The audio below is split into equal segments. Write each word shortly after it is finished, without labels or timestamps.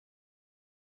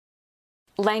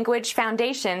Language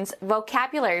Foundations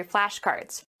Vocabulary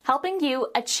Flashcards, helping you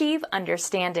achieve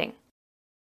understanding.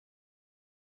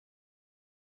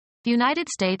 United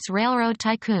States Railroad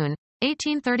Tycoon,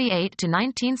 1838 to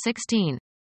 1916.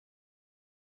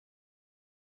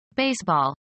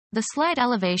 Baseball. The slight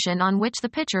elevation on which the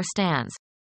pitcher stands.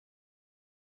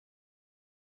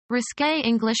 Risque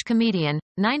English comedian,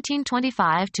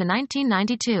 1925 to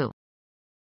 1992.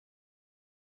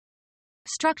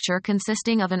 Structure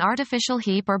consisting of an artificial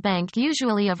heap or bank,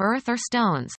 usually of earth or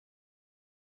stones.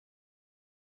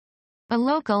 A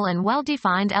local and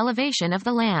well-defined elevation of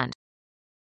the land.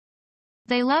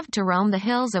 They loved to roam the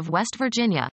hills of West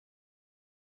Virginia.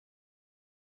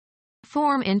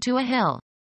 Form into a hill.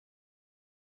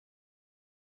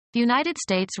 United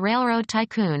States Railroad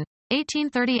Tycoon,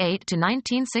 1838 to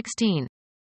 1916.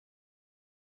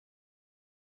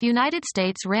 United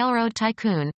States Railroad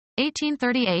Tycoon,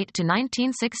 1838 to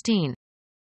 1916.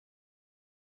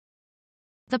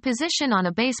 The position on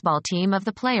a baseball team of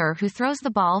the player who throws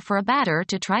the ball for a batter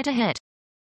to try to hit.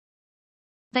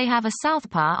 They have a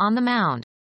southpaw on the mound.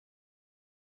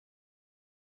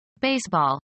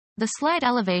 Baseball. The slight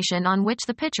elevation on which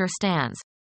the pitcher stands.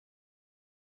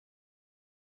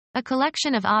 A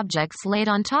collection of objects laid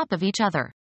on top of each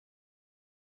other.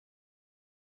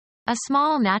 A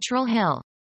small natural hill.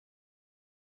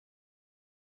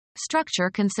 Structure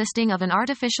consisting of an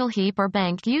artificial heap or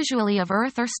bank, usually of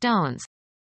earth or stones.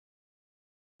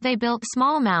 They built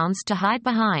small mounds to hide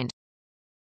behind.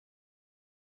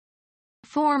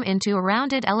 Form into a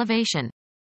rounded elevation.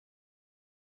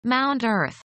 Mound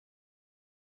earth.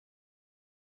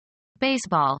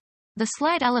 Baseball. The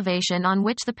slight elevation on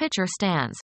which the pitcher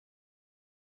stands.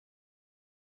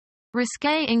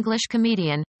 Risque English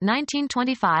comedian,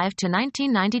 1925 to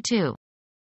 1992.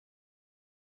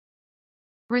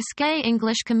 Risque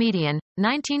English comedian,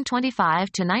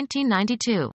 1925 to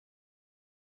 1992.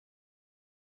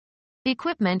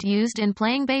 Equipment used in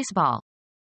playing baseball.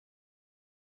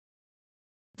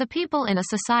 The people in a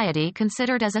society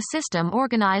considered as a system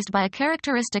organized by a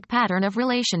characteristic pattern of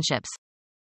relationships.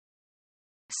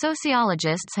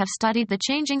 Sociologists have studied the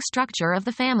changing structure of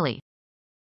the family.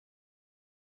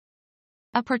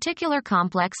 A particular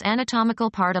complex anatomical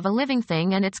part of a living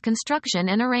thing and its construction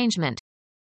and arrangement.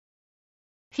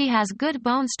 He has good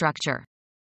bone structure.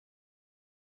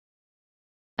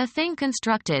 A thing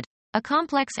constructed. A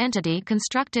complex entity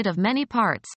constructed of many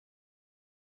parts.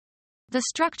 The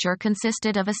structure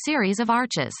consisted of a series of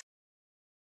arches.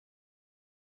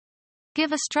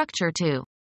 Give a structure to.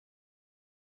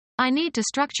 I need to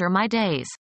structure my days.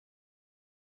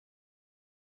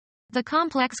 The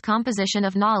complex composition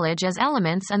of knowledge as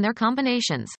elements and their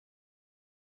combinations.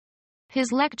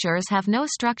 His lectures have no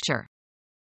structure.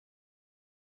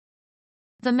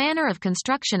 The manner of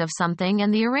construction of something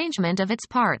and the arrangement of its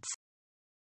parts.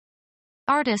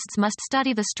 Artists must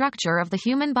study the structure of the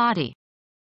human body.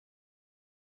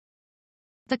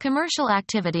 The commercial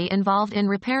activity involved in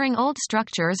repairing old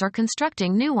structures or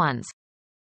constructing new ones.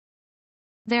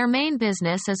 Their main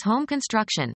business is home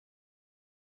construction.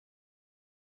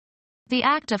 The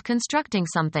act of constructing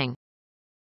something.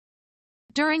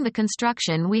 During the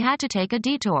construction we had to take a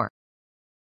detour.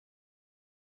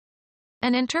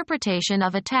 An interpretation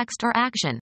of a text or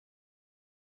action.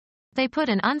 They put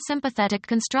an unsympathetic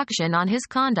construction on his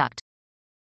conduct.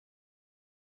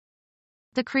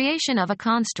 The creation of a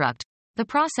construct. The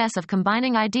process of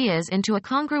combining ideas into a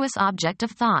congruous object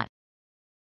of thought.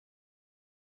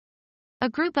 A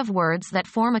group of words that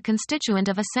form a constituent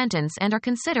of a sentence and are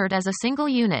considered as a single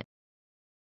unit.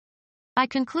 I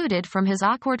concluded from his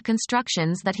awkward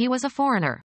constructions that he was a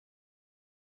foreigner.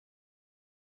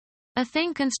 A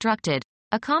thing constructed.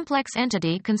 A complex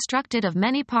entity constructed of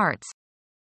many parts.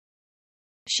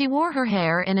 She wore her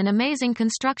hair in an amazing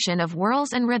construction of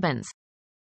whorls and ribbons.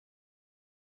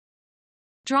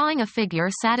 Drawing a figure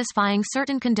satisfying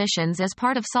certain conditions as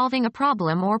part of solving a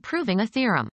problem or proving a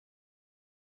theorem.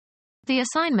 The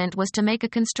assignment was to make a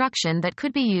construction that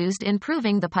could be used in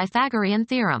proving the Pythagorean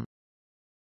theorem.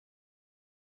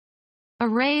 A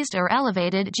raised or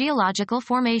elevated geological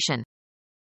formation.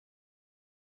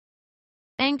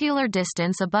 Angular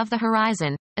distance above the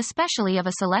horizon, especially of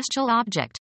a celestial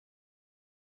object.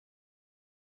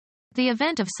 The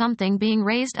event of something being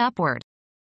raised upward.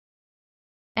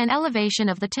 An elevation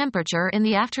of the temperature in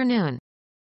the afternoon.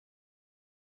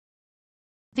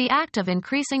 The act of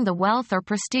increasing the wealth or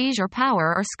prestige or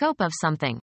power or scope of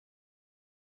something.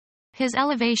 His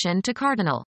elevation to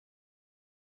cardinal.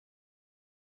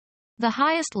 The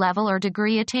highest level or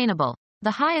degree attainable.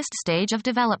 The highest stage of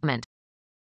development.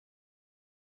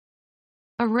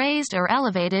 A raised or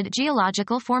elevated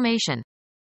geological formation.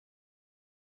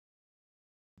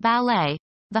 ballet,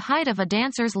 the height of a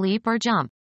dancer's leap or jump.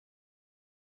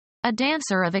 A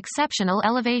dancer of exceptional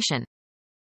elevation.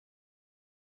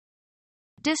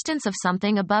 Distance of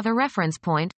something above a reference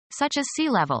point, such as sea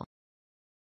level.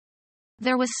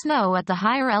 There was snow at the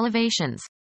higher elevations.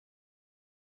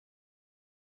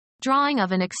 Drawing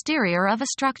of an exterior of a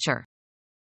structure.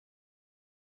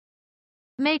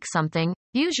 Make something,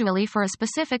 usually for a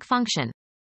specific function.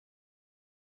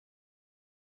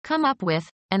 Come up with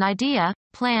an idea,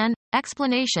 plan,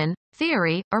 explanation,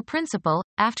 theory, or principle,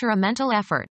 after a mental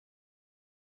effort.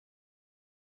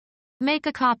 Make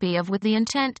a copy of with the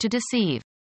intent to deceive.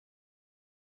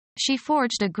 She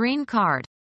forged a green card.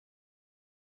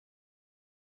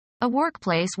 A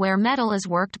workplace where metal is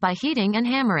worked by heating and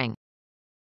hammering.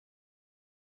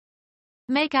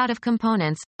 Make out of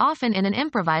components, often in an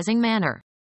improvising manner.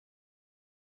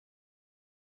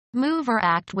 Move or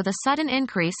act with a sudden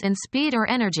increase in speed or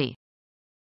energy.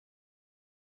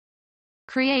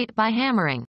 Create by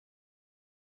hammering.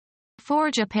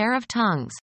 Forge a pair of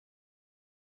tongues.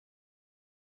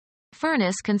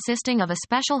 Furnace consisting of a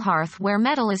special hearth where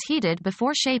metal is heated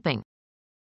before shaping.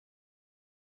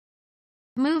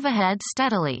 Move ahead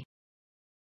steadily.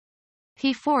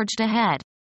 He forged ahead.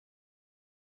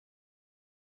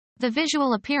 The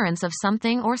visual appearance of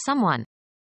something or someone.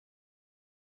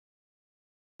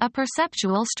 A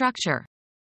perceptual structure.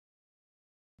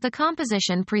 The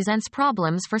composition presents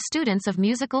problems for students of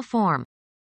musical form.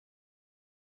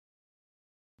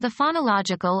 The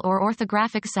phonological or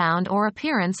orthographic sound or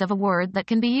appearance of a word that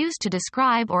can be used to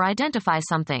describe or identify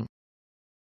something.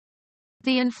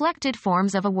 The inflected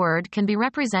forms of a word can be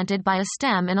represented by a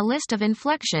stem in a list of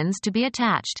inflections to be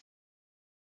attached.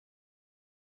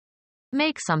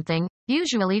 Make something,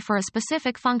 usually for a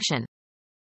specific function.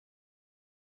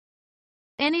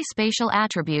 Any spatial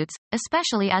attributes,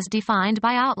 especially as defined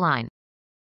by outline.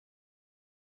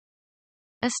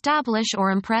 Establish or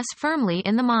impress firmly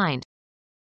in the mind.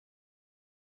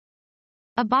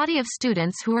 A body of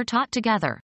students who are taught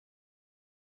together.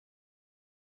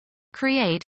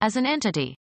 Create, as an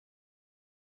entity.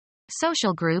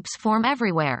 Social groups form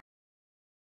everywhere.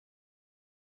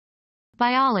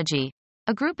 Biology.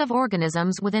 A group of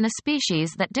organisms within a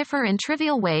species that differ in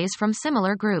trivial ways from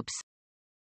similar groups.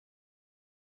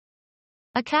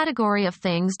 A category of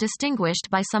things distinguished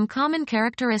by some common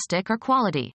characteristic or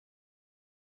quality.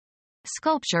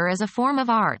 Sculpture is a form of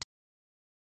art.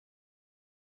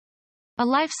 A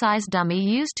life-size dummy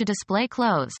used to display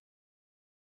clothes.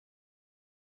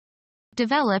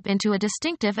 Develop into a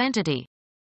distinctive entity.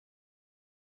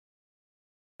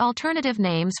 Alternative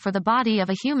names for the body of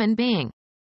a human being.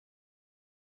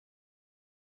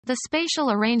 The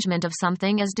spatial arrangement of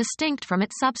something is distinct from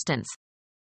its substance.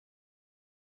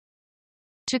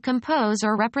 To compose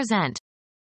or represent.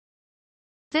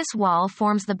 This wall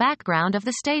forms the background of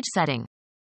the stage setting.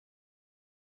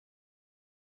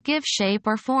 Give shape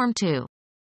or form to.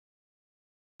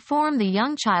 Form the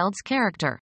young child's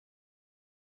character.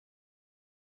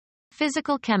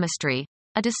 Physical chemistry.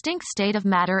 A distinct state of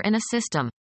matter in a system.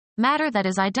 Matter that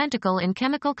is identical in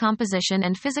chemical composition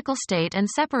and physical state and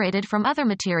separated from other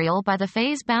material by the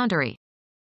phase boundary.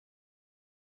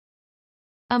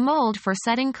 A mold for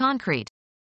setting concrete.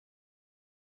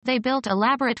 They built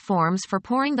elaborate forms for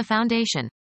pouring the foundation.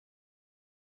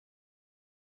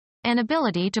 An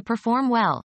ability to perform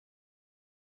well.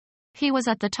 He was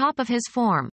at the top of his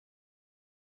form.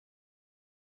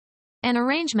 An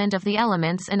arrangement of the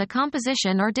elements in a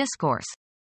composition or discourse.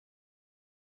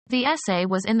 The essay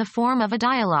was in the form of a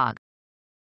dialogue.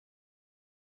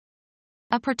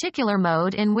 A particular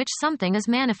mode in which something is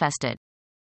manifested.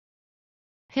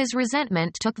 His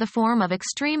resentment took the form of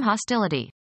extreme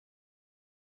hostility.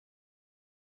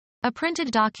 A printed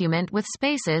document with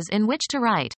spaces in which to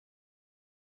write.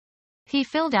 He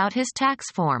filled out his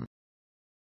tax form.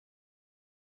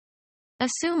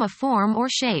 Assume a form or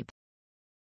shape.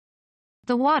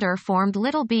 The water formed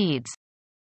little beads.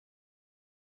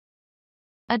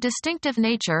 A distinctive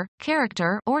nature,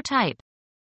 character, or type.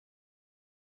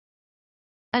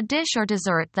 A dish or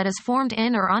dessert that is formed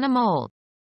in or on a mold.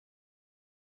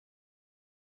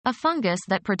 A fungus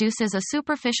that produces a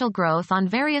superficial growth on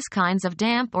various kinds of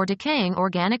damp or decaying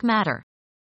organic matter.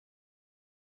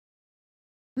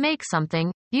 Make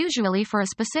something, usually for a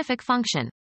specific function.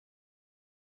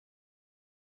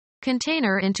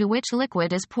 Container into which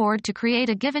liquid is poured to create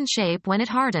a given shape when it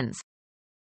hardens.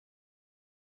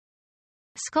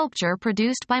 Sculpture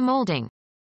produced by molding.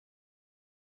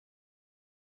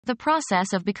 The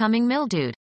process of becoming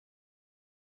mildewed.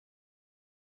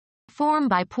 Form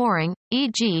by pouring,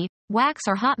 e.g., wax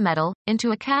or hot metal,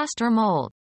 into a cast or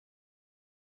mold.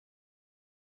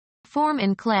 Form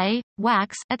in clay,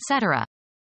 wax, etc.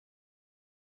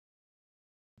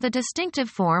 The distinctive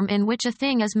form in which a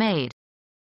thing is made.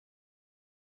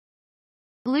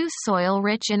 Loose soil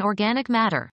rich in organic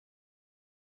matter.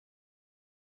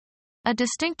 A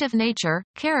distinctive nature,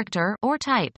 character, or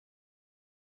type.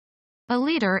 A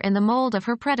leader in the mold of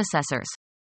her predecessors.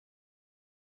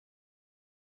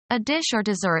 A dish or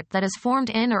dessert that is formed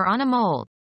in or on a mold.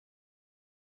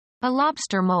 A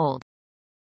lobster mold.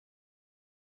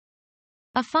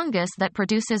 A fungus that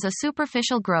produces a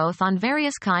superficial growth on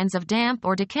various kinds of damp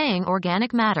or decaying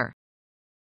organic matter.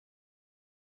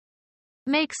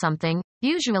 Make something,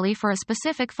 usually for a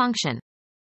specific function.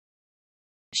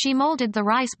 She molded the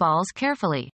rice balls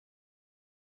carefully.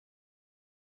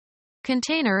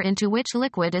 Container into which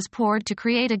liquid is poured to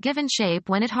create a given shape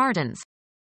when it hardens.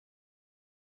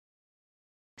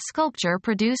 Sculpture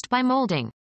produced by molding.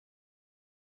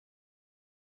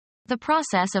 The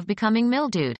process of becoming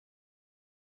mildewed.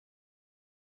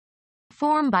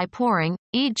 Form by pouring,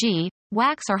 e.g.,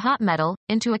 wax or hot metal,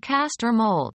 into a cast or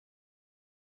mold.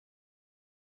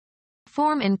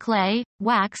 Form in clay,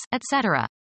 wax, etc.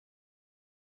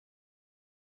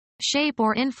 Shape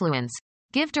or influence.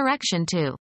 Give direction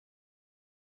to.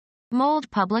 Mold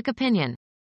public opinion.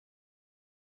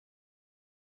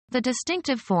 The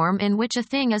distinctive form in which a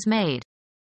thing is made.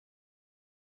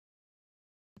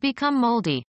 Become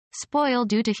moldy. Spoil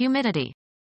due to humidity.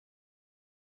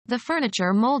 The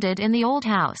furniture molded in the old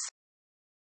house.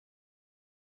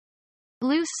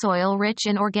 Loose soil rich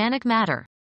in organic matter.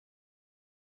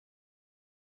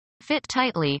 Fit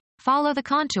tightly, follow the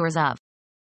contours of.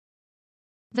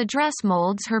 The dress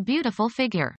molds her beautiful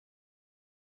figure.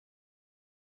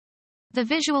 The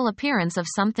visual appearance of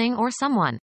something or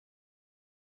someone.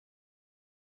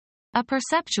 A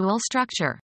perceptual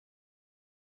structure.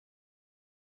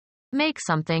 Make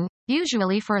something,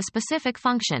 usually for a specific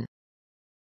function.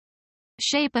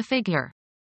 Shape a figure.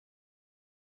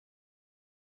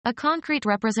 A concrete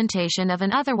representation of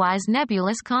an otherwise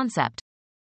nebulous concept.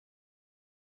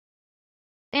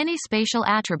 Any spatial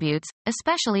attributes,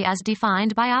 especially as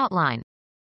defined by outline.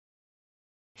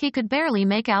 He could barely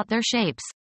make out their shapes.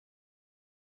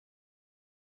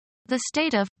 The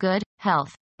state of good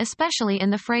health, especially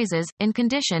in the phrases in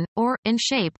condition, or in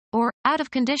shape, or out of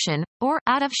condition, or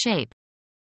out of shape.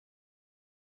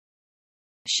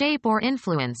 Shape or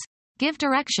influence. Give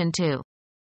direction to.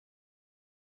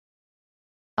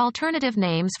 Alternative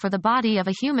names for the body of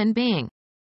a human being.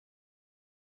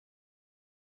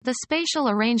 The spatial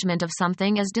arrangement of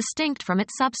something is distinct from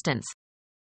its substance.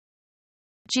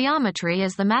 Geometry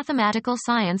is the mathematical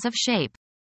science of shape.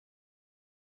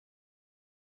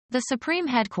 The supreme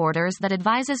headquarters that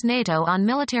advises NATO on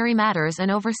military matters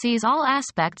and oversees all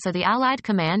aspects of the Allied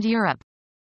Command Europe.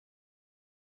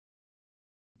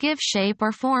 Give shape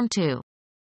or form to.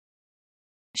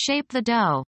 Shape the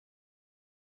dough.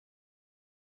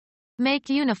 Make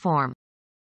uniform.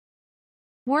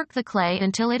 Work the clay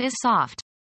until it is soft.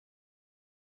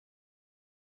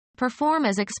 Perform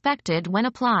as expected when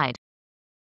applied.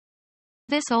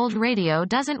 This old radio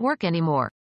doesn't work anymore.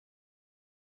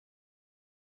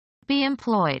 Be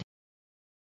employed.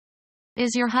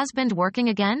 Is your husband working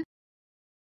again?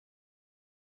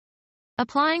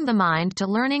 Applying the mind to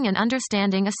learning and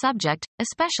understanding a subject,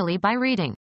 especially by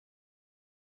reading.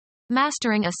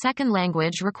 Mastering a second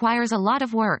language requires a lot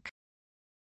of work.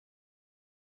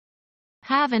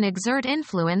 Have and exert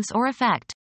influence or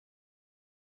effect.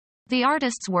 The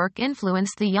artist's work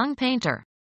influenced the young painter.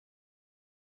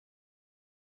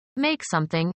 Make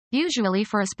something, usually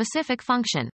for a specific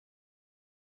function.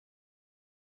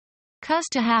 Cause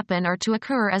to happen or to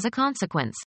occur as a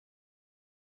consequence.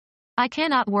 I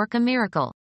cannot work a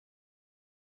miracle.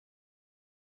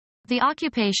 The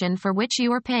occupation for which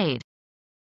you are paid.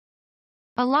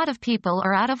 A lot of people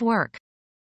are out of work.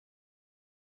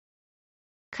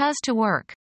 Cause to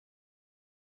work.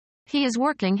 He is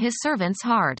working his servants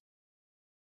hard.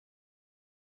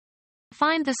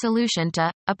 Find the solution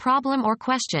to a problem or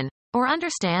question, or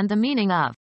understand the meaning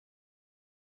of.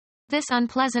 This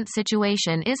unpleasant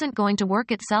situation isn't going to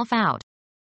work itself out.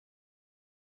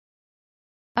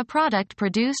 A product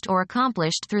produced or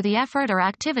accomplished through the effort or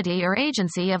activity or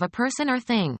agency of a person or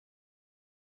thing.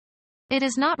 It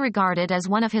is not regarded as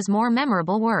one of his more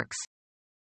memorable works.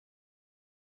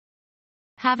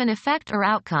 Have an effect or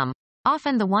outcome,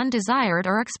 often the one desired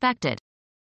or expected.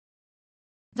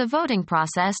 The voting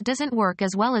process doesn't work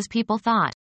as well as people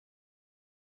thought.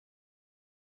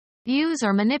 Use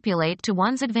or manipulate to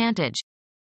one's advantage.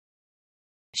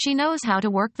 She knows how to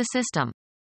work the system.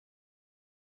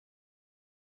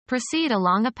 Proceed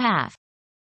along a path.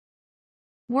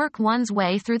 Work one's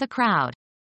way through the crowd.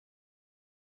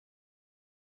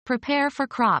 Prepare for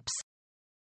crops.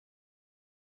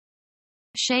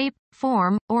 Shape,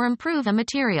 form, or improve a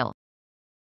material.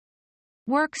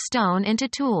 Work stone into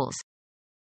tools.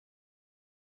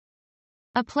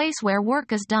 A place where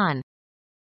work is done.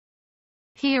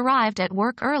 He arrived at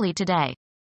work early today.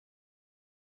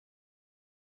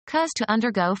 Cause to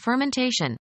undergo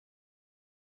fermentation.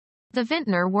 The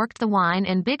vintner worked the wine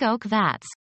in big oak vats.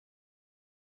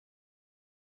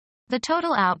 The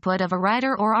total output of a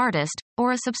writer or artist,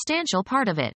 or a substantial part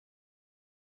of it.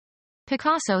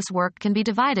 Picasso's work can be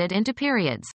divided into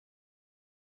periods.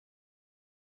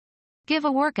 Give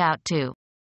a workout to.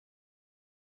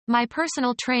 My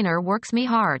personal trainer works me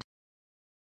hard.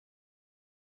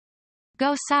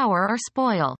 Go sour or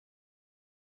spoil.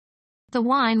 The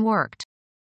wine worked.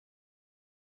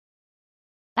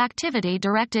 Activity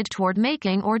directed toward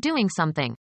making or doing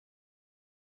something.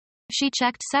 She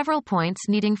checked several points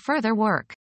needing further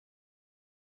work.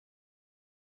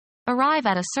 Arrive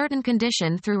at a certain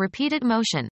condition through repeated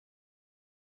motion.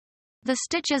 The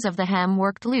stitches of the hem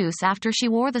worked loose after she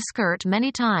wore the skirt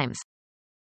many times.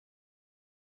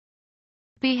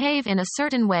 Behave in a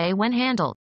certain way when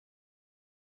handled.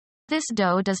 This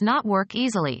dough does not work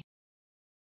easily.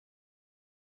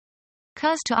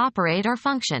 Cause to operate or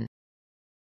function.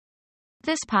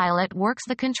 This pilot works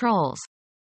the controls.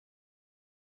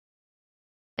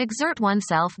 Exert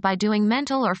oneself by doing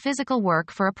mental or physical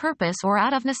work for a purpose or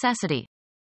out of necessity.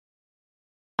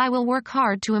 I will work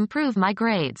hard to improve my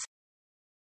grades.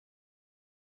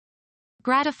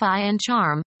 Gratify and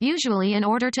charm, usually in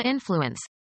order to influence.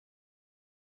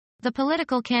 The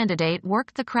political candidate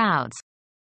worked the crowds.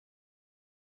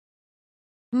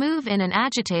 Move in an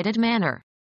agitated manner.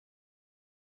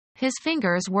 His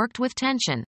fingers worked with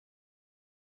tension.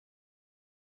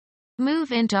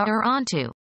 Move into or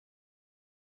onto.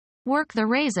 Work the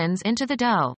raisins into the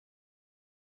dough.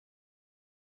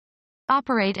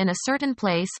 Operate in a certain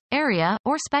place, area,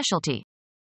 or specialty.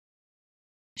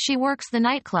 She works the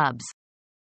nightclubs.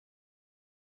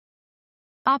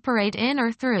 Operate in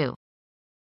or through.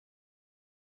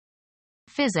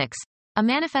 Physics. A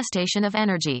manifestation of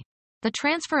energy. The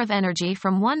transfer of energy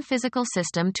from one physical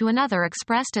system to another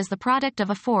expressed as the product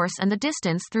of a force and the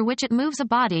distance through which it moves a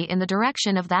body in the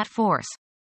direction of that force.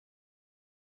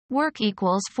 Work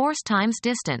equals force times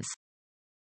distance.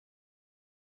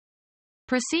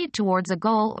 Proceed towards a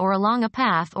goal or along a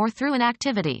path or through an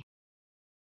activity.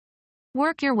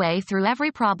 Work your way through every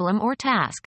problem or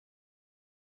task.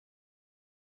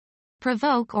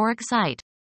 Provoke or excite.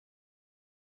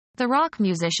 The rock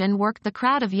musician worked the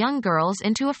crowd of young girls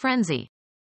into a frenzy.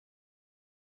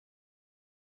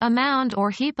 A mound or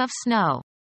heap of snow.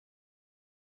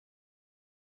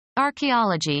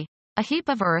 Archaeology. A heap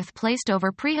of earth placed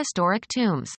over prehistoric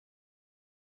tombs.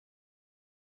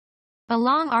 A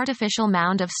long artificial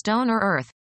mound of stone or earth,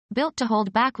 built to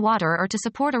hold back water or to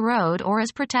support a road or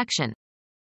as protection.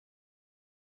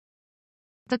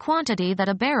 The quantity that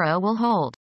a barrow will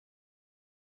hold.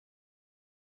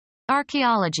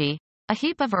 Archaeology. A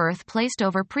heap of earth placed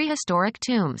over prehistoric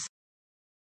tombs.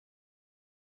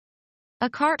 A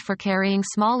cart for carrying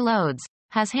small loads,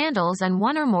 has handles and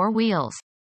one or more wheels.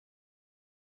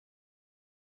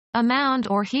 A mound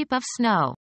or heap of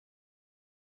snow.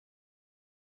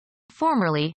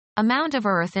 Formerly, a mound of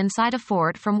earth inside a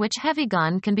fort from which heavy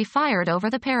gun can be fired over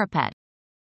the parapet.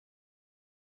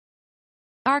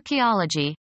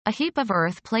 Archaeology. A heap of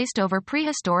earth placed over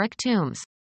prehistoric tombs.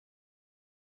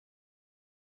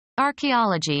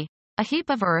 Archaeology. A heap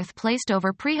of earth placed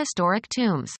over prehistoric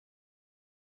tombs.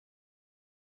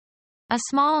 A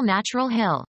small natural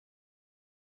hill.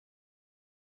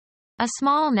 A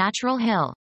small natural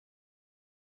hill.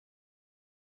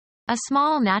 A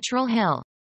small natural hill.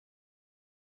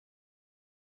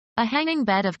 A hanging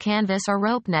bed of canvas or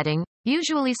rope netting,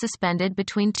 usually suspended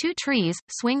between two trees,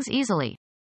 swings easily.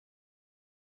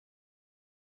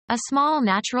 A small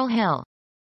natural hill.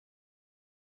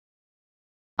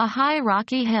 A high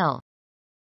rocky hill.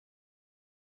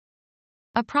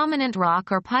 A prominent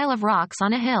rock or pile of rocks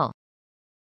on a hill.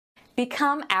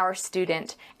 Become our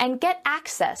student and get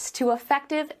access to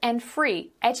effective and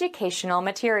free educational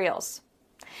materials.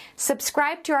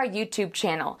 Subscribe to our YouTube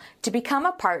channel to become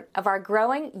a part of our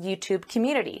growing YouTube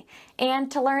community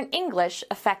and to learn English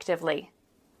effectively.